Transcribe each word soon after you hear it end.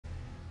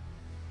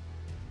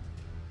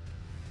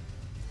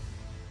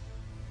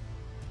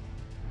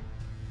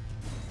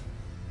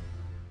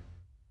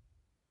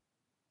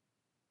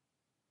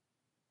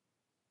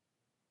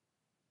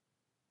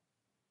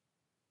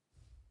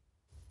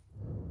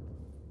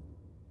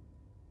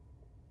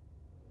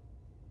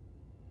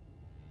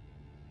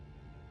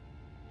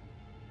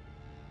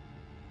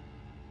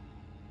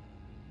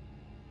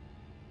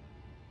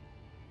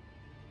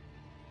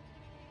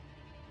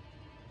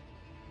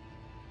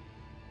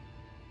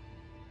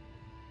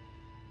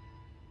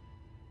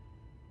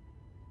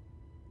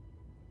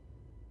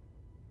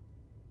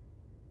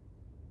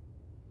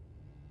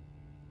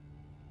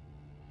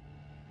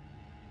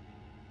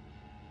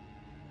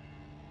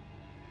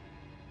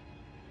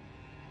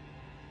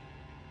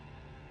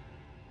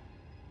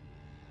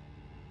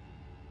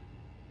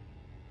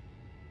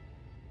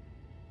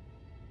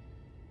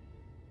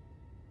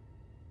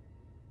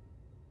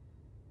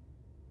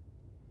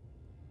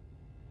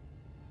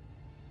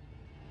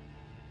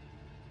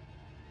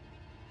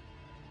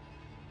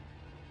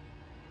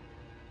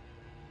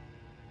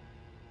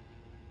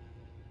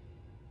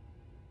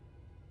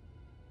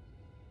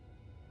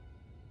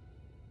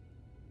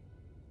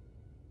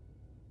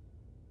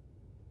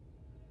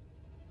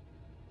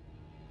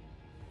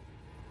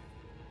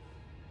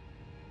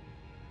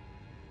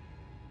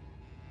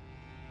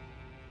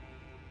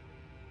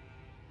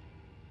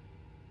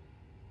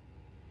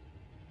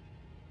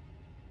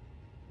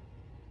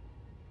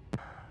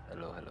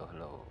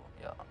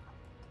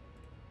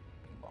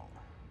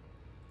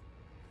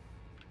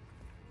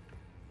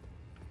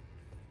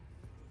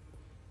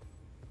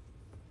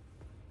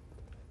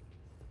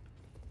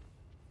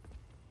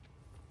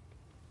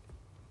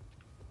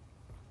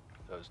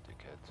those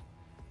dickheads.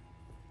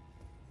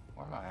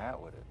 Where am I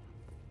at with it?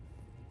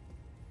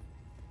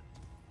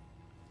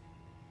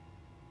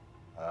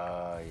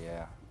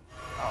 Yeah.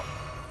 Oh.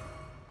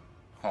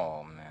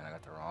 Oh man, I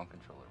got the wrong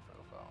controller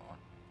profile on.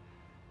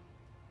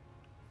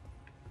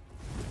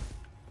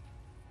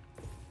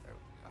 There we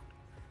go.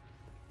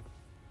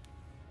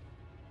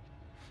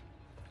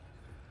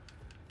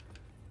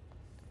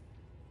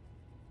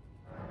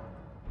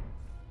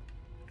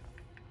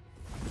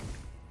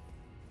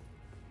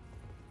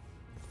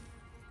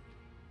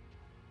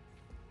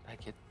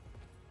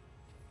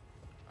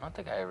 I don't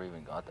think I ever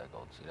even got that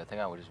gold suit. I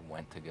think I just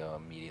went to go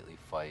immediately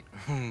fight.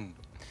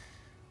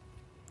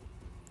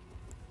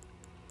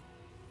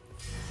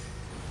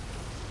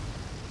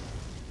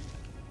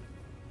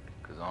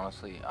 Because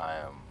honestly, I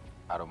am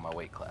out of my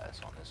weight class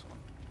on this one.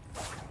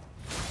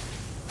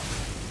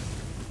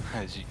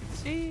 As you can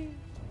see.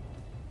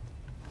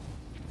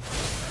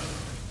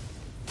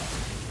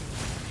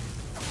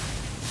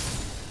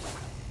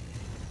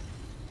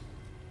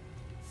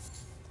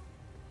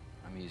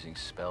 I'm using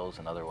spells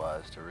and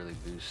otherwise to really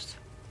boost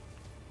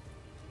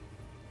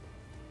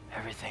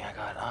everything I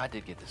got. Oh, I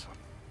did get this one.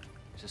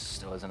 It just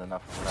still isn't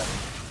enough for what I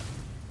need.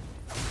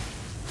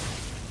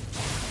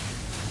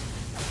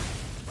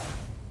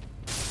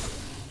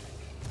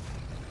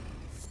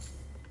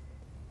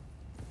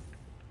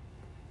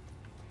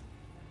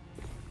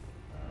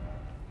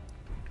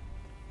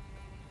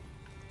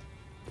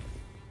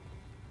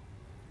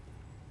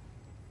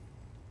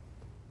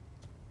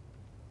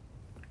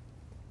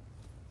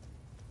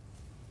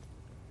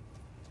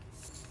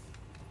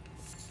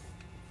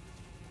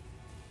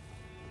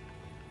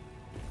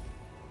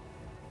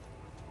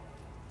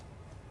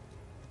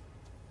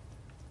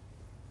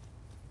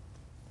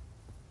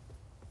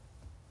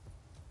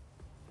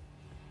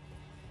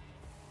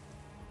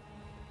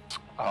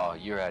 Oh,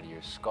 you're out of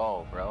your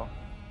skull, bro.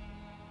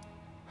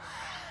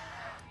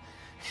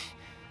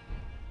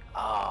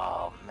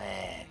 Oh,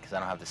 man. Because I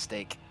don't have the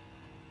stake.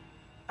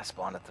 I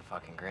spawned at the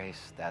fucking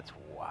Grace. That's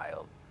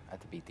wild. I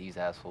have to beat these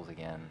assholes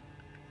again.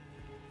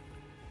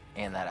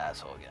 And that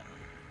asshole again.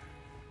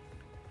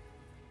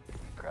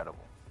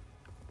 Incredible.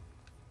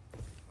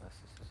 Unless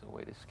this is a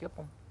way to skip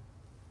them.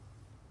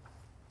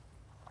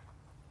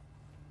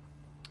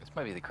 This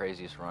might be the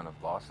craziest run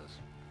of bosses.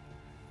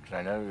 Because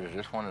I know there's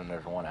this one and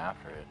there's one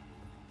after it.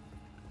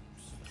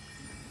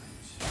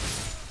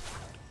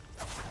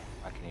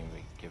 I can't even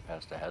get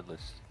past the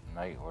Headless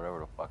Knight, or whatever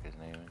the fuck his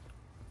name is.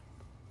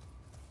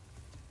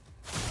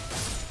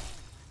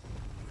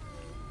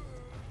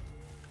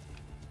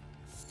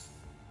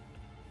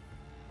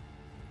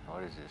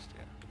 What does this do?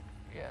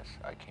 Yes,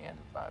 I can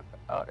buy.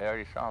 Oh, they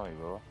already saw me,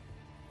 bro.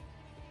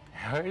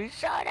 They already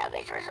saw that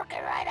bitch was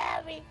looking right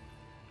at me.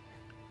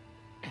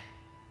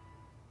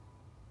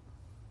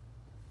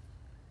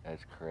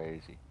 That's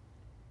crazy.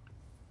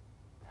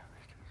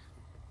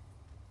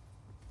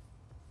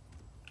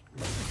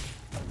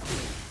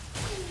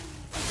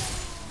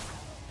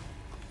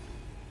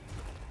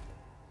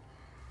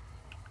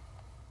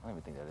 I don't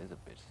even think that is a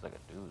bitch. It's like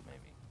a dude,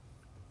 maybe.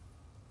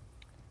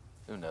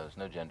 Who knows?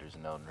 No genders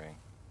in Elden Ring.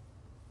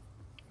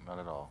 Not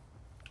at all.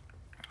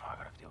 Oh, I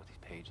gotta have to deal with these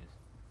pages.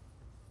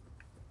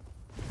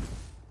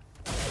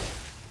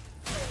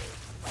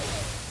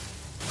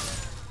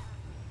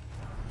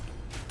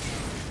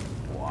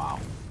 Wow.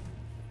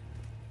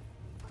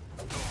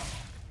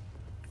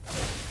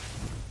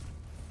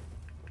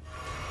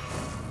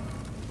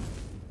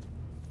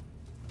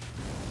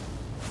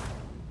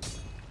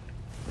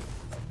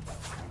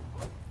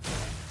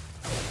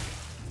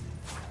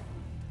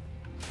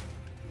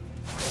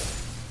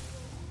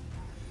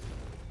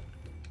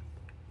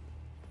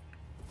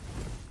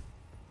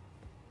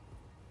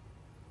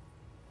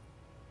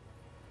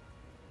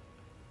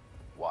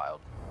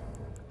 Wild.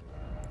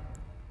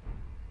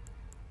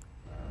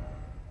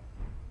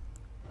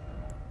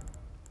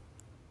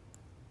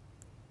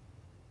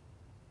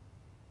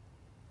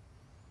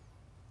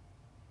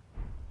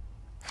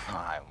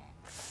 I'm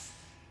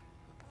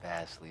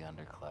vastly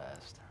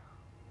underclassed.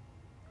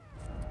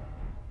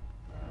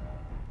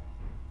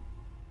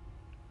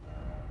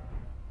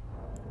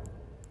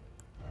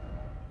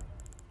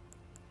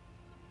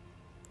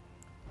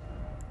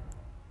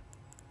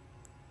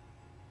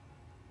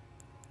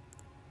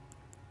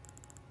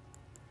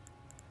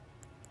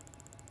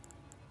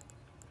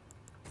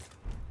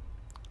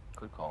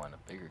 Could call in a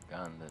bigger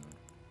gun than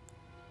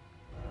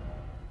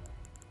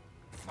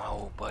my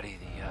old buddy,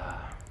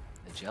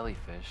 the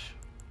jellyfish.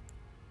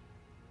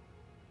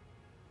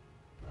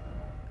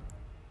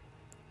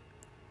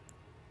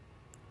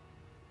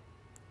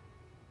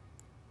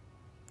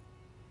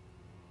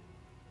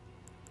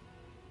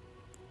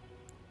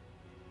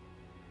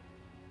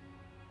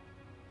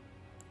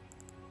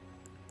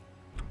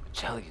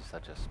 Jelly is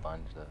such a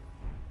sponge, though.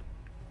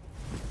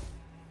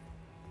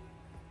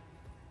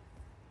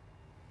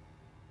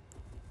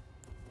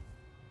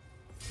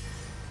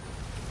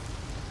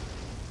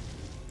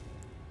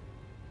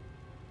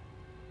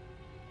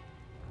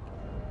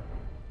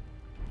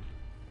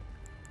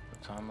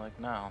 What's on like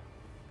now?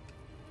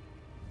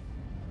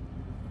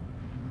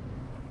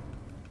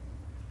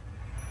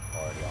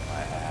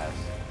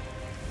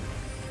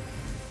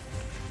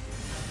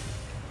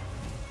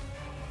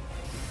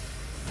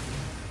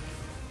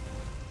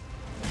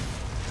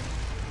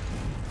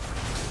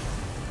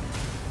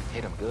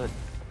 good.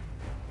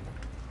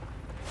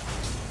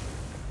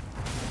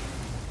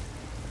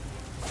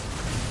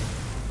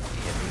 He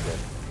hit me good.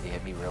 He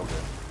hit me real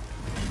good.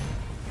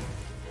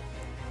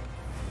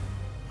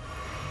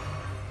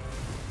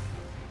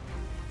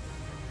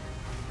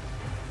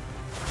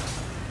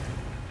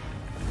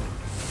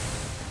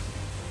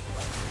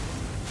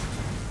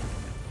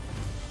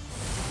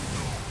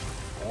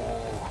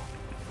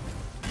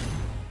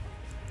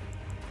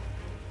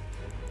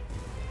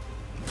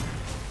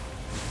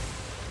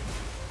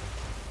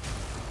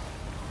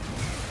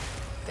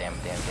 Damn.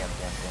 Damn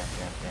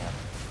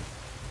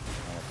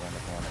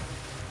it.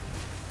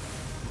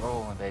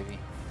 Rolling, baby.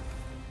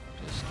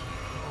 Just keep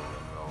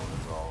rolling.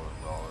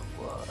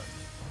 What?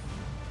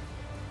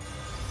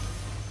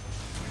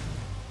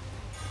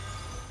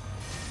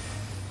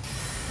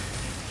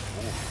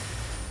 Ooh,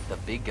 the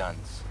big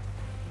guns.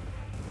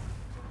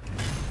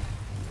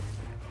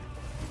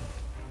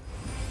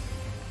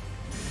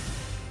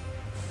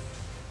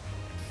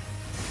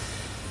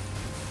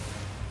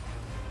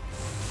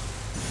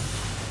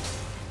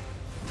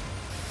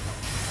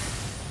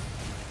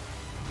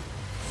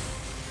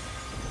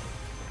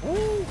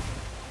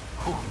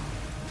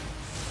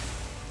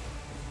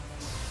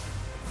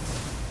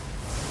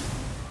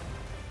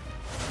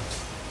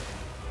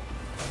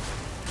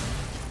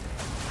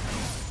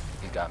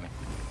 Got me.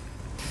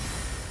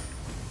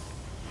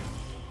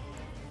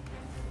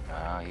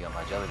 He got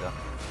my jelly though.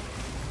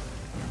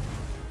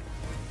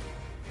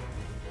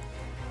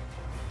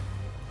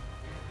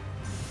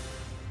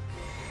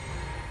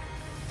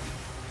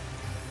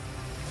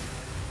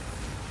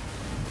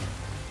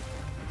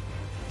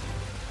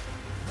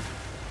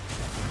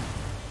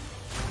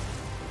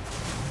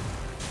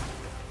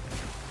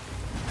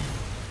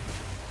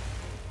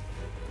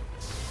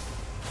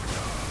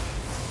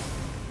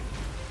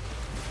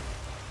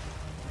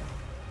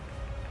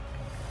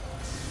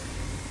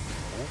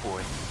 Oh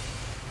boy.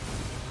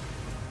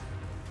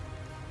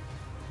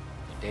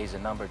 Your days are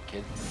numbered,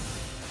 kid.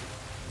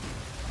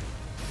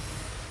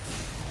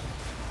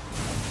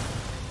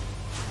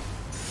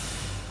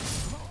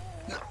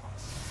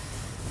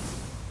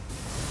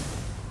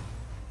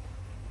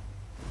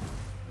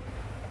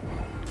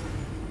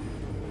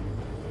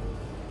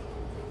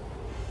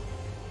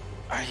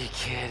 Are you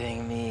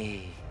kidding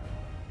me?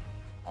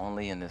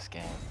 Only in this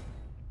game.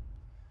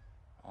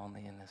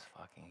 Only in this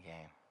fucking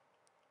game.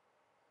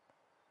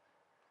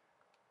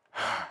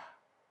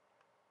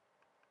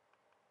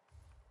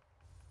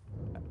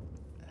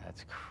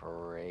 That's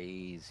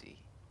crazy.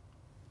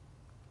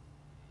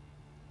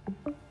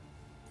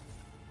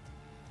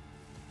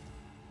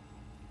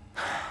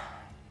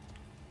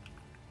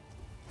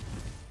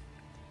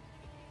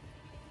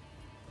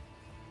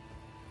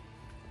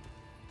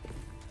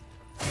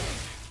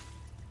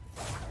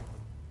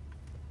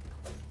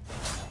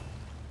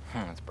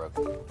 It's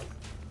broken.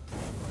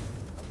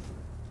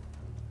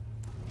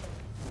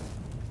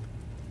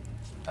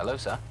 Hello,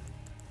 sir.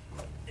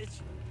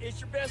 It's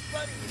your best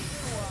buddy. It's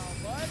been a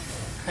while, bud.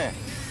 Hear your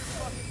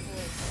fucking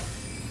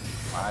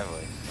voice. My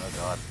voice. Oh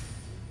God.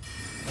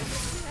 It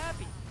makes me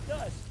happy. It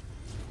does.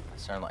 I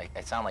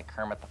sound like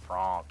Kermit the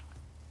Frog.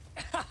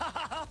 You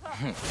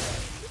fucking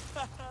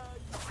fuck.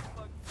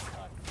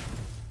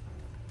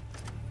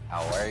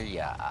 How are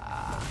ya?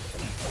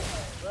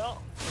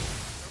 Well, I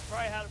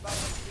probably had about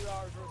like 2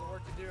 hours worth of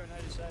work to do, and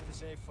I decided to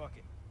say fuck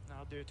it.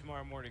 I'll do it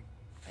tomorrow morning.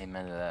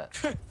 Amen to that.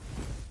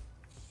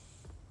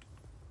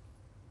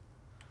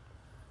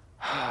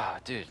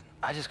 Dude,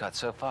 I just got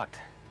so fucked. I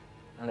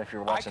don't know if you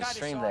were watching the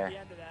stream there. The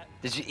end of that.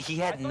 Did you? He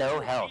had no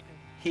health. Cheating.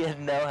 He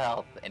had no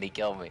health, and he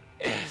killed me.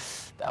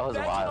 That was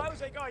That's wild. what I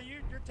was like, oh,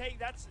 you're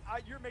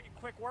making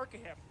quick work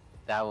of him.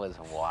 That was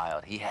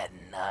wild. He had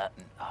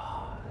nothing.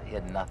 Oh, he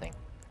had nothing.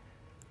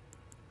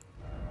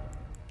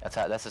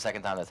 That's the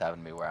second time that's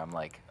happened to me where I'm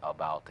like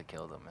about to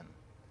kill them, and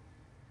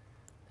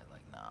they're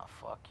like, nah,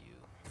 fuck you.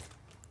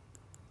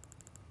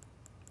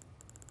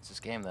 It's this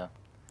game though.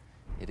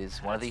 It is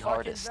one of the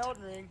hardest.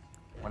 Elden Ring.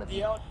 One of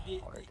the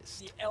hardest.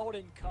 The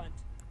Elden cunt.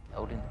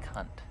 Elden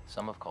cunt.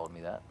 Some have called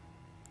me that.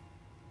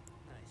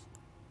 Nice.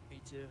 Me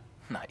too.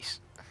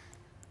 Nice.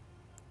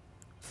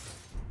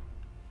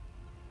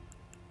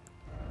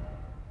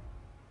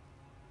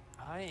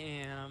 I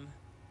am...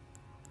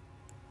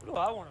 What do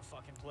I want to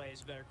fucking play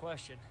is a better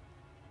question.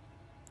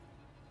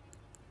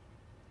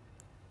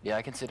 Yeah,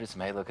 I considered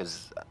some Halo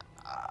because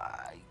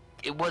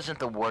it wasn't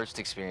the worst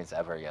experience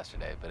ever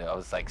yesterday, but I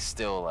was like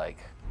still like,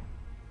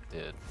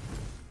 dude.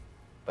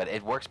 But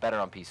it works better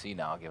on PC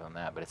now, I'll give them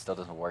that, but it still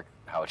doesn't work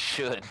how it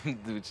should,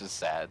 which is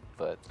sad,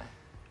 but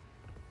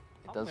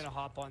I'm gonna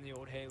hop on the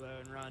old Halo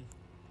and run.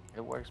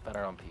 It works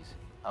better on PC.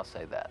 I'll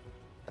say that.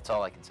 That's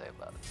all I can say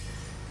about it.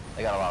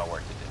 They got a lot of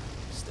work to do,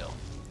 still.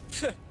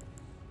 As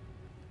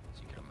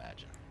you can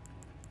imagine.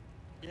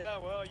 Yeah,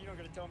 well, you're not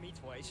gonna tell me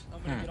twice.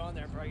 I'm gonna get on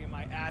there and probably get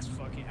my ass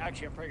fucking...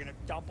 Actually, I'm probably gonna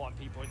dump on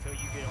people until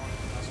you get on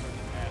and I'll start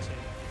getting ass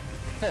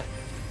hit.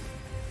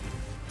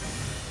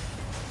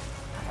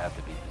 I have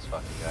to beat this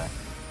fucking guy.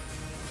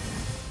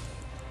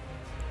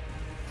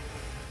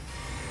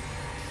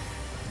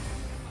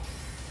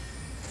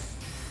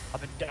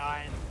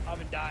 I've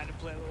been dying to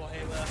play a little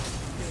Halo.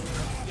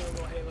 Get a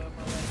little Halo in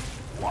my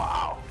life.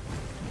 Wow.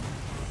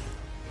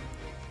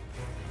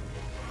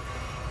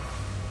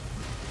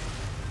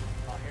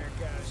 Oh, here it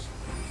goes.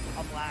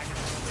 I'm lagging a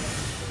little bit on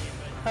the screen,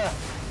 but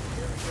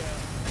here we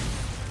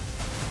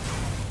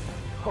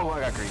go. Oh,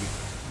 I got greedy.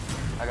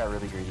 I got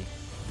really greedy.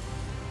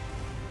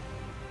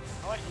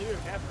 I like you,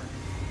 never.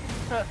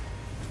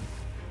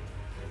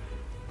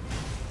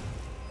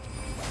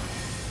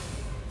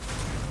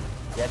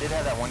 Yeah, I did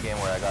have that one game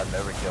where I got an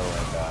overkill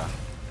and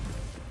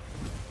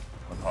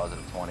went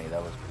positive 20.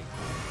 That was pretty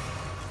cool.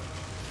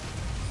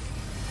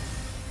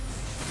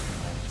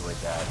 I enjoyed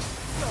that.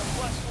 You know,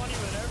 plus 20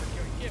 with an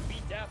overkill. You can't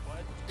beat that,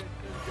 bud. It's good,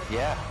 good, good.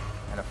 Yeah,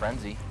 and a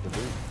frenzy to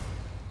boot.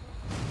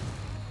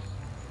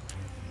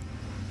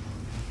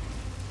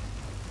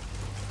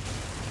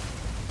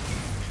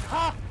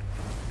 Ha!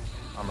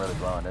 I'm really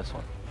blowing this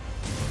one.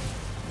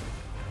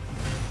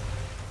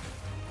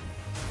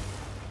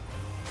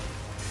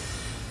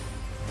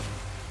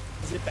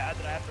 Is it bad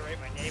that I have to write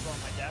my name on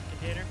my dab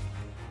container?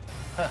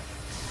 Huh.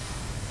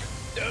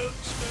 Don't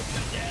smoke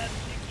my dab,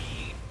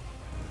 Nicky.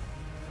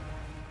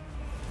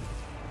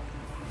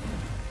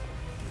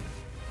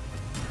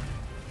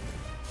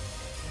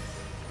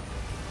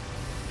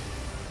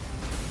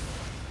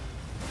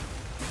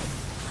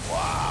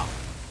 Wow.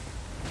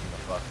 The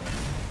fucking.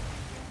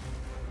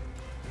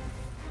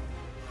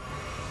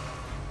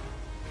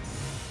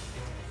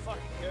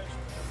 Fucking ghost.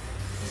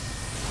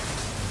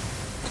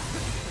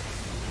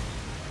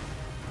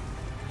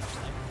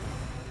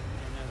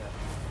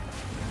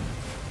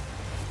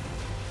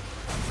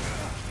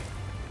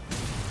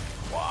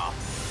 Wow.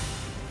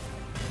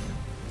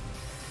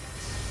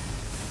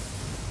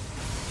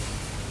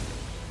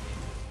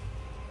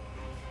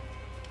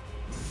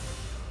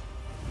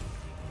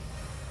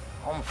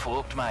 I'm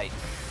fucked, mate.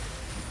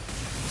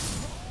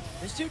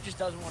 This dude just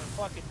doesn't want to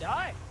fucking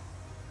die.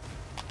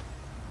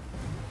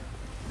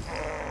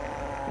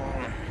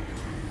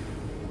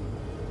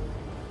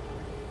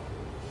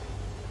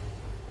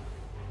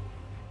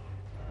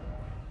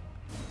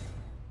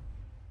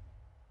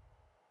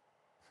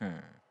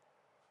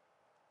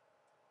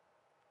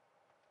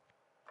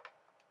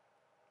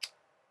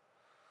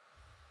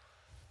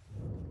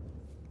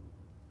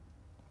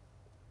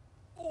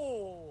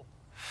 Oh.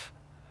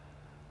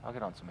 I'll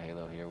get on some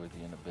Halo here with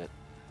you in a bit.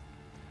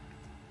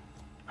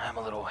 I'm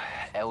a little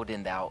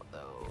Eldened out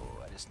though.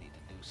 I just need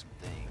to do some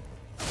things.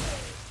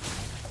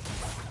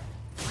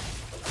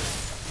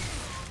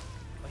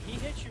 Well, he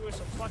hit you with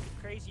some fucking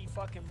crazy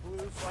fucking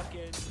blue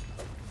fucking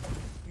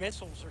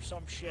missiles or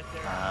some shit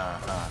there.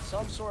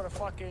 Some sort of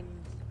fucking.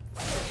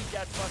 He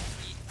got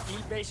fucking.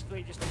 He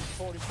basically just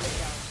pulled his dick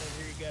out and said,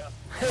 "Here you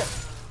go."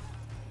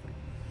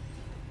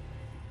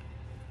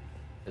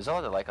 There's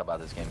all I like about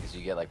this game because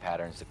you get like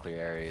patterns to clear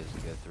areas to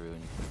go through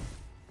and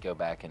go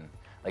back and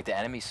like the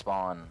enemies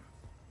spawn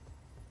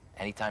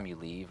anytime you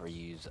leave or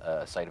you use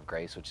a Site of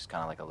Grace, which is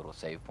kind of like a little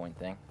save point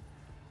thing,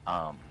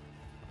 kind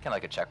of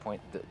like a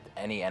checkpoint.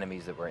 Any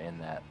enemies that were in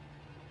that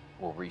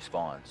will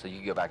respawn, so you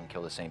can go back and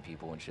kill the same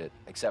people and shit,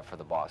 except for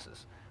the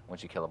bosses.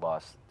 Once you kill a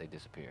boss, they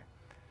disappear.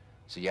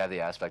 So you have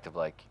the aspect of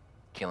like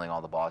killing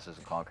all the bosses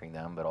and conquering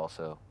them, but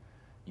also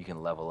you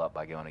can level up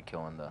by going and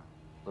killing the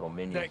little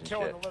minions and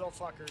killing shit. the little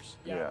fuckers.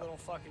 Yeah, little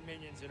fucking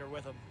minions that are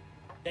with them.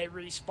 They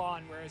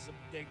respawn, whereas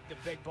the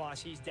big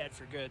boss, he's dead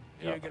for good.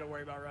 You ain't gonna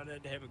worry about running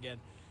into him again.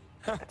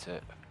 That's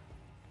it.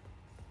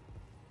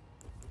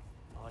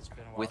 Oh, it's been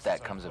a while With since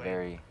that I comes a played.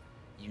 very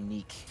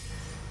unique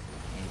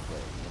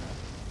gameplay, you know.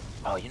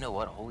 Oh, you know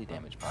what? Holy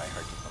damage probably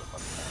hurt this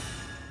motherfucker.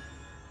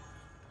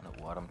 I don't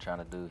know what I'm trying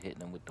to do,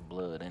 hitting him with the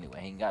blood anyway.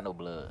 He ain't got no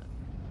blood.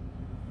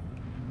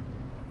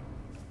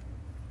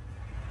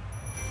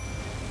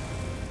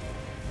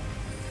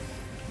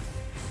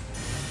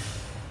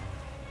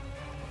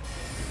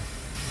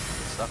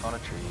 Stuck on a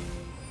tree.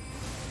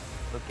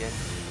 Look at me.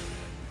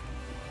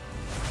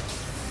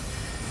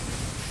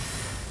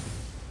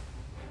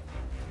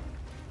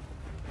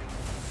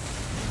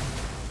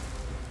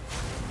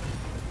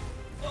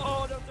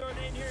 Oh, don't throw it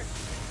in here.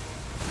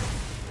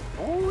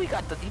 Oh, he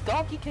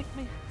donkey kicked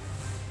me.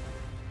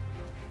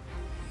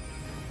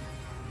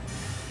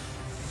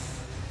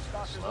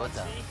 Stalkers Slow on it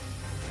down. C.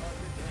 Oh,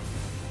 you're dead.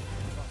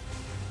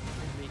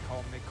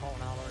 Fuck. Me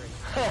calling out already.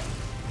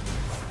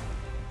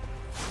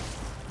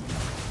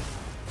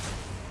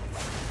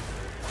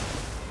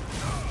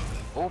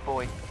 Oh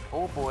boy,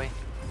 oh boy.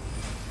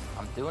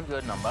 I'm doing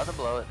good and I'm about to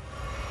blow it.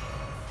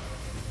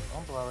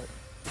 Don't blow it.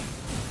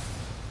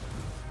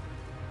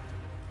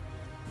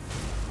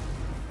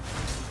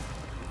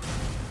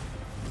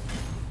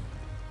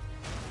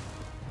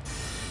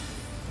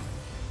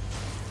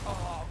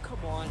 Oh,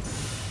 come on.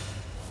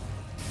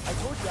 I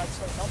told you I'd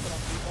start helping on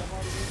people. I'm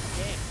already in the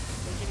game.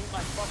 They can eat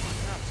my fucking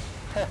nuts.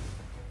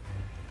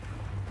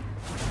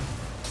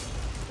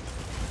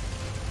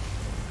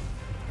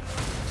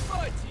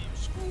 My team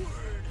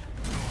scored.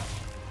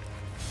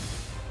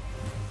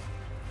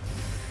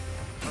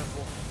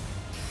 Purple.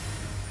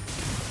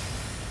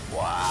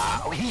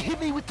 Wow, he hit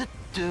me with the...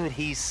 Dude,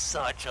 he's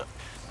such a...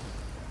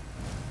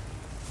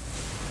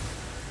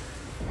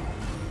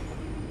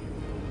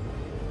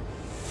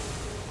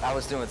 I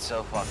was doing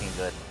so fucking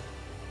good.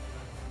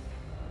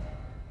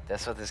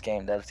 That's what this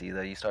game does to you,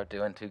 though. You start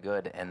doing too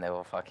good, and they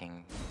will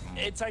fucking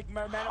It's like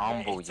momentum.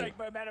 humble It's you. like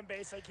momentum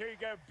based. Like, here you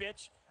go,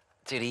 bitch.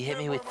 Dude, he hit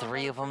me with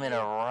 3 of them in a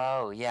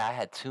row. Yeah, I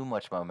had too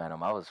much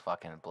momentum. I was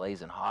fucking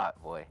blazing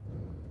hot, boy.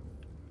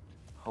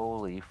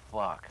 Holy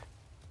fuck.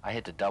 I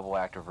hit the double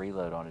active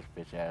reload on his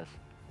bitch ass.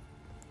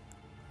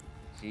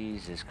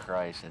 Jesus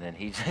Christ. And then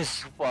he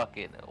just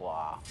fucking...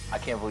 Wow. I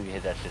can't believe he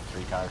hit that shit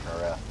 3 times in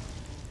a row.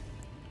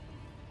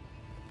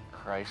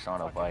 Christ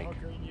on a bike.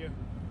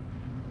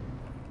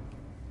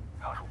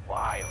 That was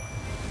wild.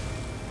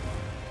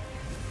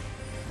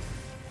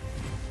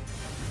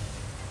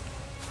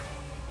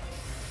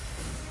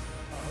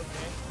 Oh,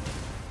 okay.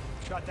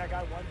 Shot that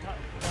guy one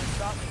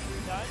shot and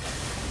 3 times.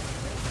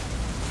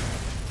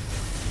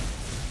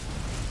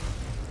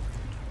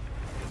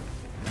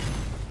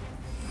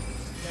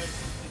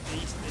 The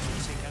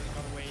desync hasn't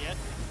gone away yet.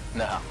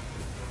 No.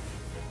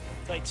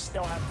 Like,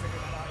 still haven't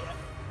figured it out yet.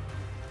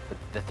 But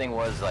the thing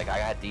was, like, I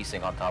had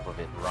desync on top of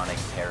it running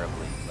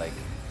terribly, like,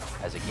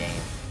 as a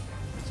game.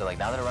 So, like,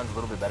 now that it runs a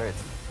little bit better,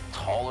 it's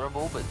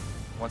tolerable, but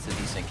once the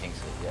desync kinks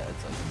it, yeah,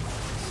 it's like...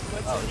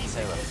 Once oh, the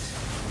desync Halo. hits.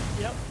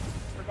 Yep.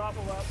 Forgot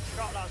what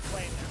I was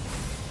playing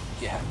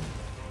there. Yeah.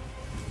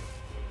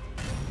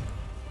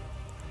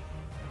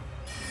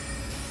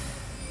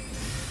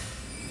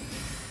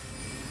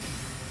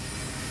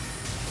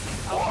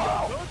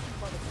 Wow.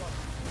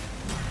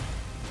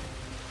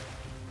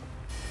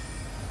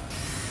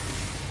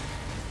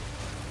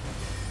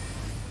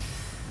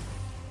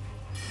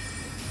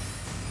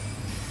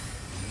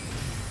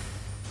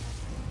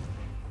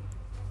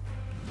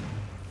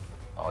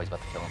 Oh, he's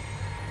about to kill him.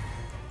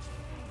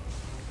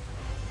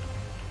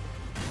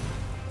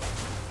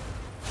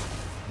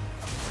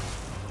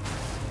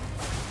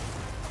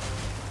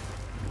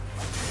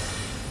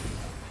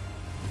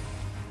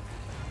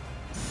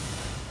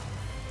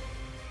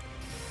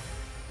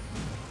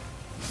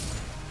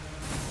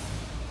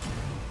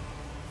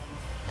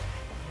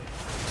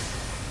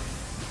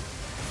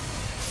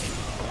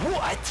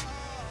 What?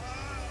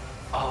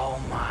 Oh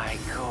my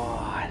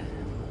god.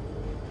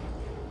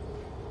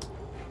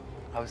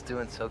 I was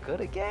doing so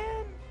good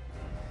again.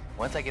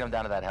 Once I get him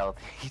down to that health,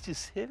 he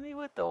just hit me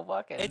with the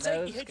fucking It's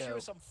like he hit you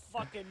with some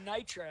fucking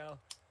nitro.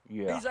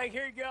 Yeah. He's like,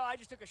 here you go, I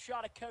just took a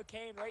shot of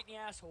cocaine right in the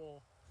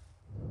asshole.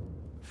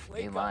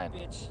 Wake up, lying.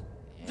 bitch.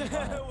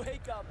 Yeah.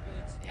 Wake up,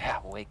 bitch. Yeah,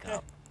 wake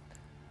up.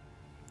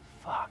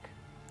 Fuck.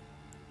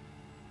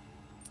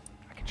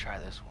 I can try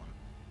this one.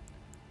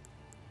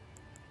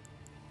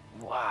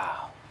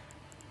 Wow.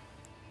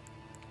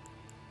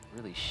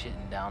 Really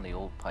shitting down the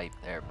old pipe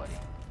there, buddy.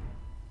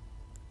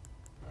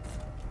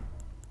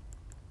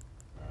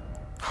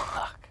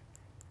 Fuck.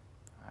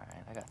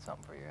 Alright, I got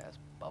something for your ass,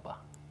 Bubba.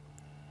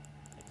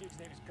 That dude's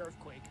name is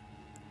Girthquake.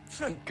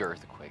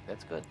 Girthquake,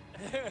 that's good.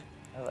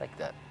 I like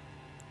that.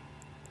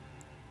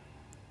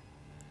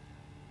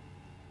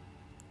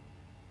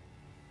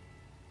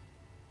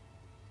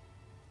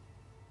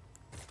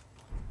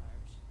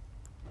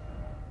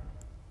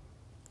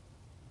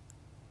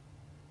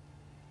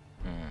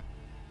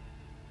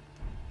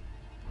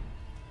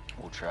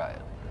 We'll try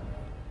it.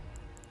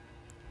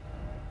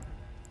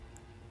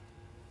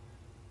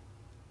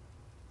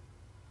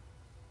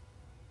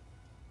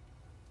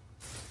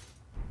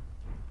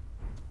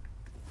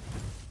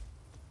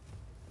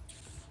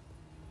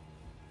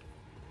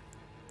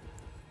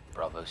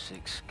 Bravo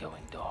 6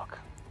 going dark.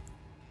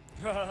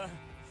 I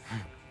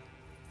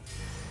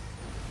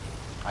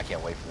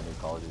can't wait for the new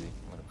Call of Duty.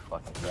 I'm gonna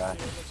fucking cry.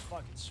 Dude, it looks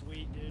fucking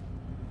sweet, dude.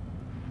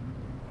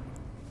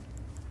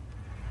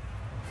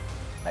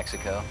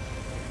 Mexico,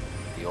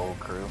 the old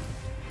crew.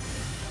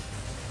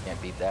 Can't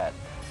beat that.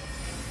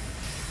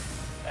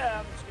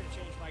 I'm just gonna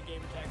change my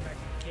game attack back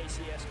to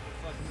KCS and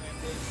fucking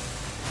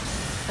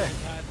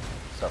rampage.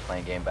 Start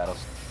playing game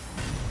battles.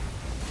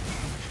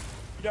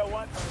 You know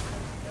what?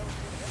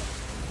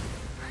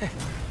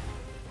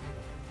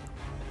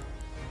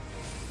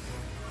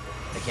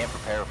 They can't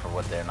prepare for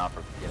what they're not,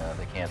 you know,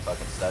 they can't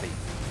fucking study.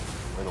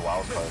 We're the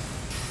wild card.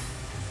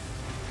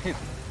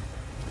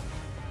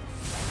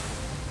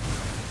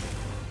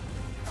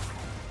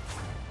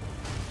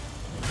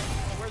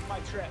 Where's my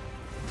trip?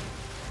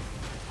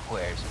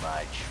 Where's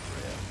my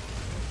trip?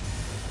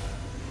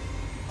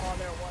 Oh,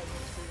 there it was.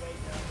 It's too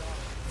late now, dog.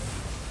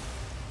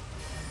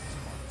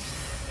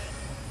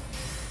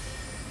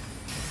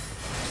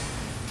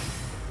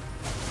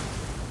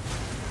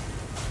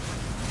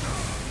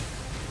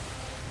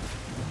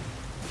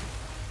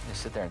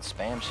 Just sit there and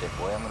spam shit,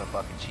 boy. I'm gonna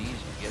fucking cheese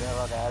you. Get the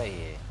fuck out of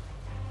here.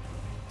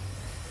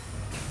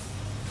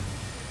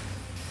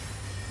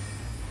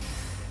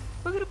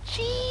 Look at him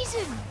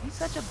cheesing! He's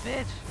such a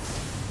bitch.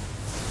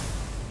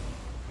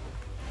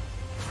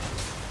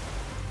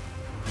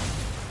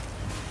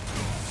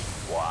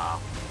 Wow.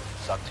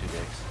 Suck 2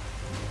 dicks.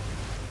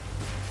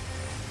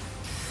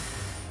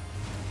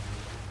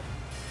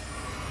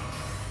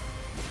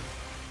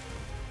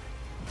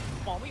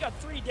 Come on, we got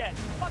 3 dead.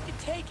 Fucking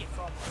take it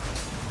from him.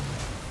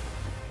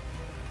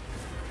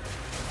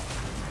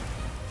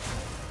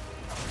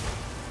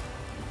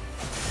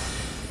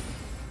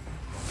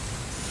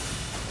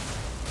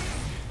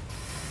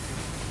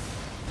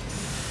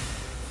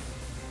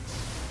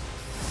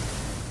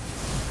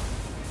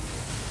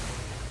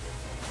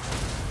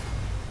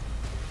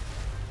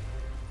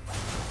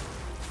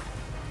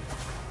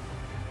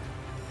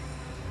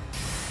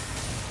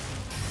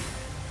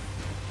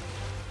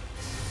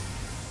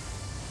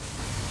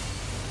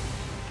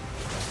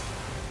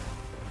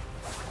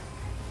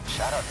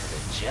 Shout out to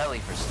the jelly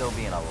for still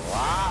being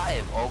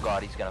alive. Oh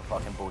god, he's gonna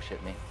fucking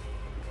bullshit me.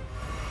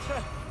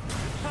 That's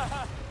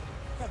funny.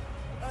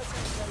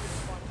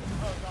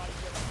 Oh god,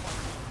 he's gonna fuck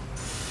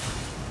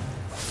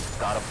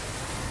me. Got him.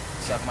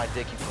 Suck my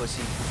dick, you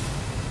pussy.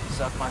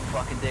 Suck my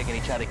fucking dick, and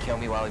he tried to kill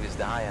me while he was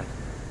dying.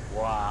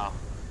 Wow.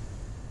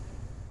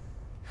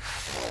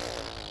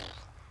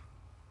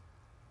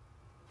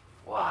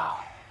 Wow.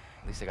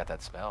 At least I got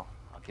that spell.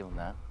 I'll give him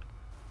that.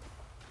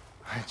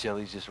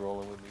 Jelly's just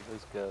rolling with me.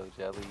 Let's go,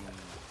 Jelly.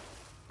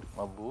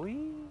 My boy.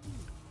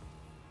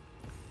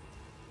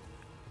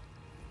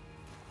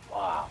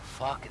 Wow,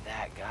 fuck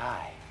that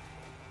guy.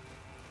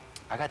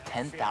 I got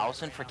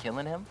 10,000 for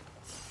killing him?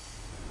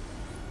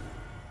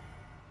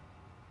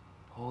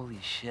 Holy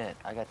shit,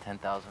 I got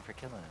 10,000 for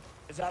killing him.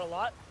 Is that a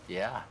lot?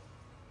 Yeah.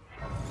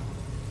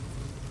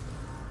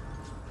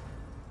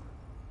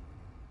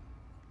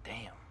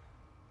 Damn.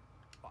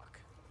 Fuck.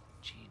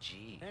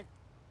 GG. Man,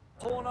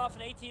 pulling off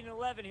an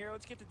 18-11 here.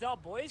 Let's get the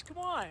dub, boys. Come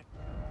on.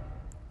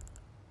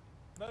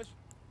 That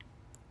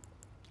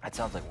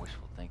sounds like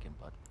wishful thinking,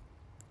 bud.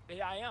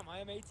 Yeah, I am. I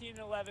am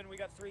 18-11. We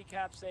got 3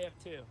 caps. They have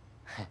 2.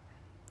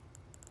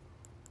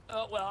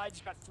 Oh, well, I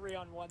just got 3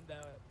 on 1, though,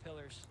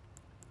 pillars.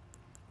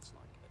 That's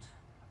not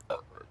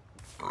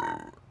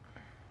good.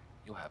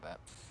 You'll have that.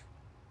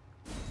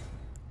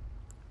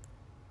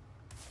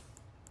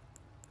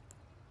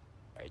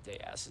 Alright,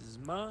 the ass is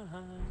mine.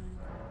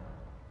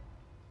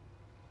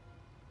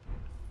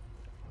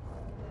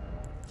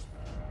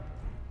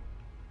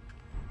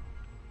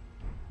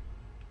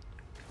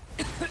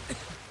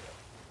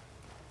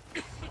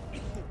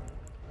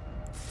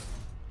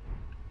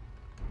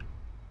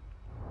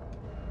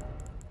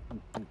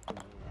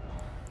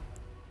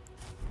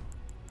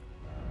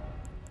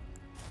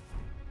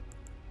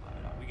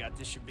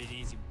 This should be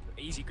an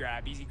easy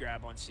grab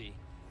on C.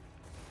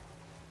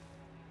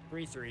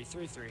 3-3, 3-3.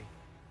 Nice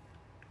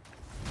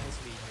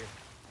lead here.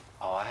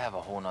 Oh, I have a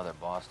whole nother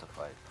boss to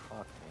fight.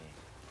 Fuck me.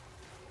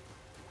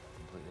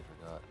 Completely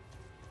forgot.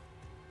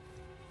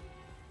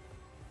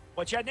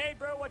 What's your name,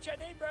 bro? What's your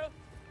name, bro?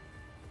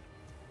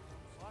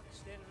 Fuck,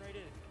 standing right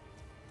in it.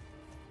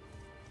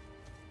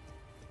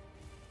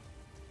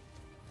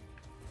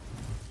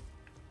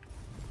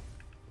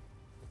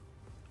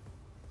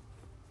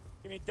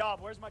 Give me a dub.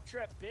 Where's my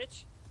trip,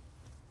 bitch?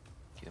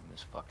 Give him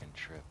his fucking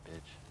trip,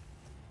 bitch.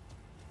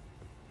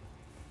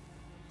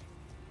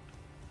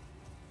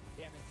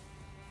 Damn it.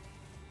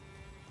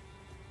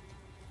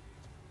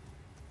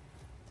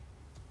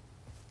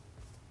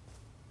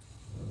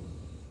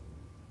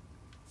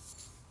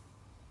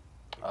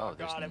 Oh,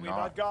 there's got it. not. We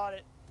about got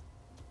it.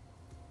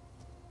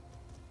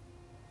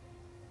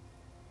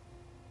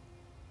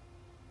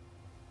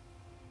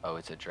 Oh,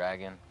 it's a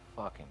dragon?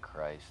 Fucking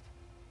Christ.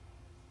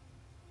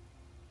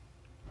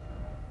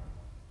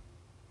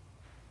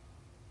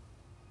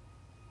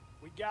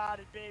 We got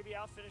it, baby.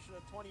 I'll finish with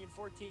a 20 and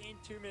 14,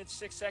 2 minutes,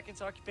 6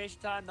 seconds occupation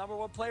time.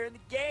 #1 player in the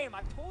game.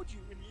 I told you.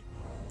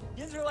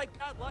 Yins are like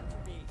bad luck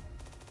for me.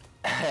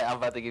 I'm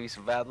about to give you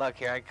some bad luck.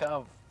 Here I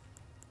come.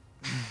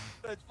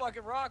 Let's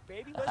fucking rock,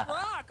 baby. Let's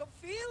rock. I'm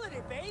feeling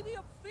it, baby.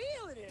 I'm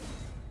feeling it.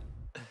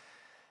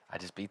 I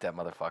just beat that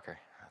motherfucker.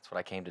 That's what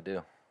I came to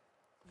do.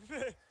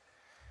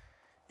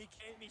 He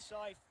came me, so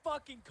I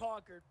fucking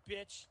conquered,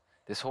 bitch.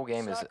 This whole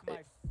game Suck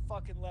my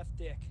fucking left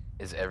dick.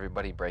 Is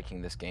everybody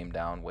breaking this game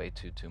down way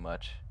too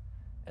much,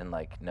 and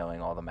like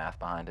knowing all the math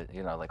behind it?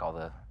 You know, like all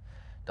the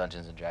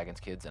Dungeons and Dragons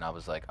kids. And I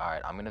was like, all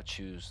right, I'm gonna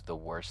choose the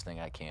worst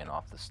thing I can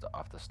off the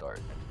start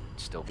and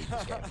still beat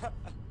this game.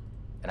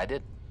 And I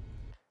did.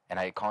 And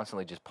I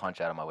constantly just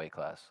punch out of my weight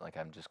class. Like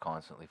I'm just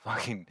constantly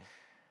fucking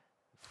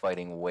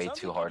fighting way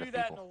too hard at at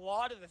people. people.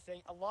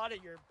 A lot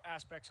of your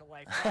aspects of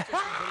life. Not just in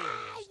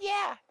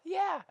video games.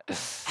 Yeah.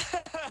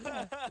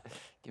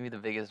 Give me the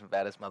biggest,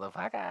 baddest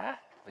motherfucker.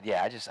 But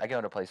yeah, I go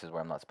into places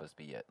where I'm not supposed to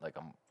be yet. Like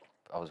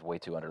I was way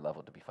too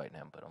underleveled to be fighting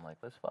him, but I'm like,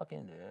 let's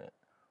fucking do it.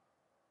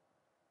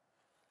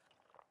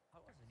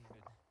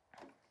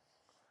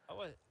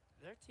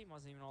 Their team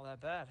wasn't even all that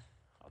bad.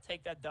 I'll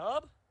take that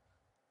dub.